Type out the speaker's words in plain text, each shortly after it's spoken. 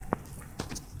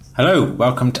Hello,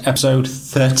 welcome to episode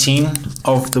 13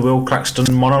 of the Will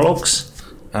Claxton monologues.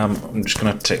 I'm just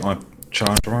going to take my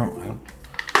charger out.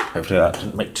 Hopefully that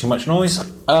didn't make too much noise.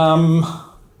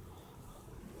 So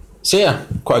yeah,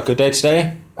 quite a good day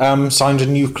today. Signed a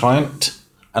new client,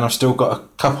 and I've still got a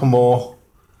couple more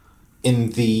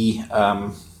in the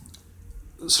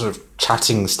sort of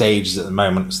chatting stages at the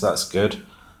moment, so that's good.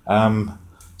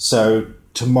 So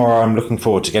tomorrow I'm looking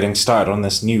forward to getting started on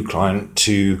this new client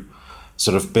to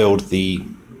sort of build the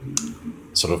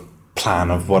sort of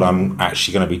plan of what I'm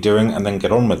actually going to be doing and then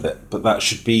get on with it. But that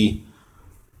should be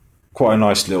quite a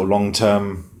nice little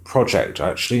long-term project,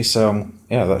 actually. So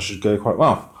yeah, that should go quite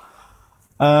well.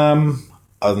 Other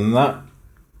than that,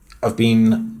 I've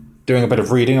been doing a bit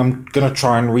of reading. I'm going to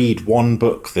try and read one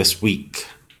book this week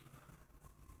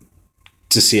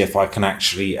to see if I can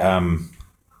actually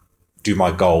do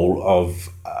my goal of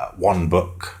one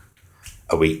book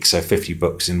a week, so 50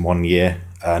 books in 1 year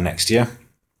next year.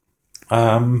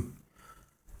 And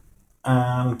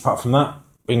apart from that,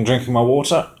 been drinking my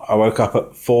water. I woke up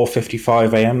at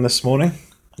 4:55 a.m. this morning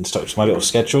and stuck to my little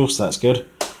schedule, so that's good.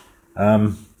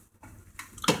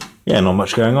 Yeah, not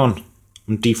much going on.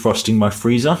 I'm defrosting my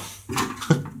freezer.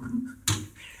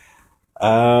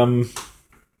 And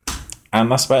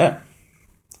that's about it.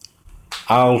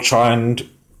 I'll try and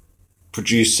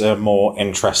produce a more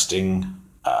interesting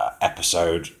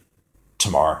episode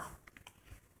tomorrow.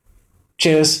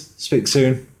 Cheers. Speak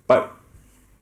soon. Bye.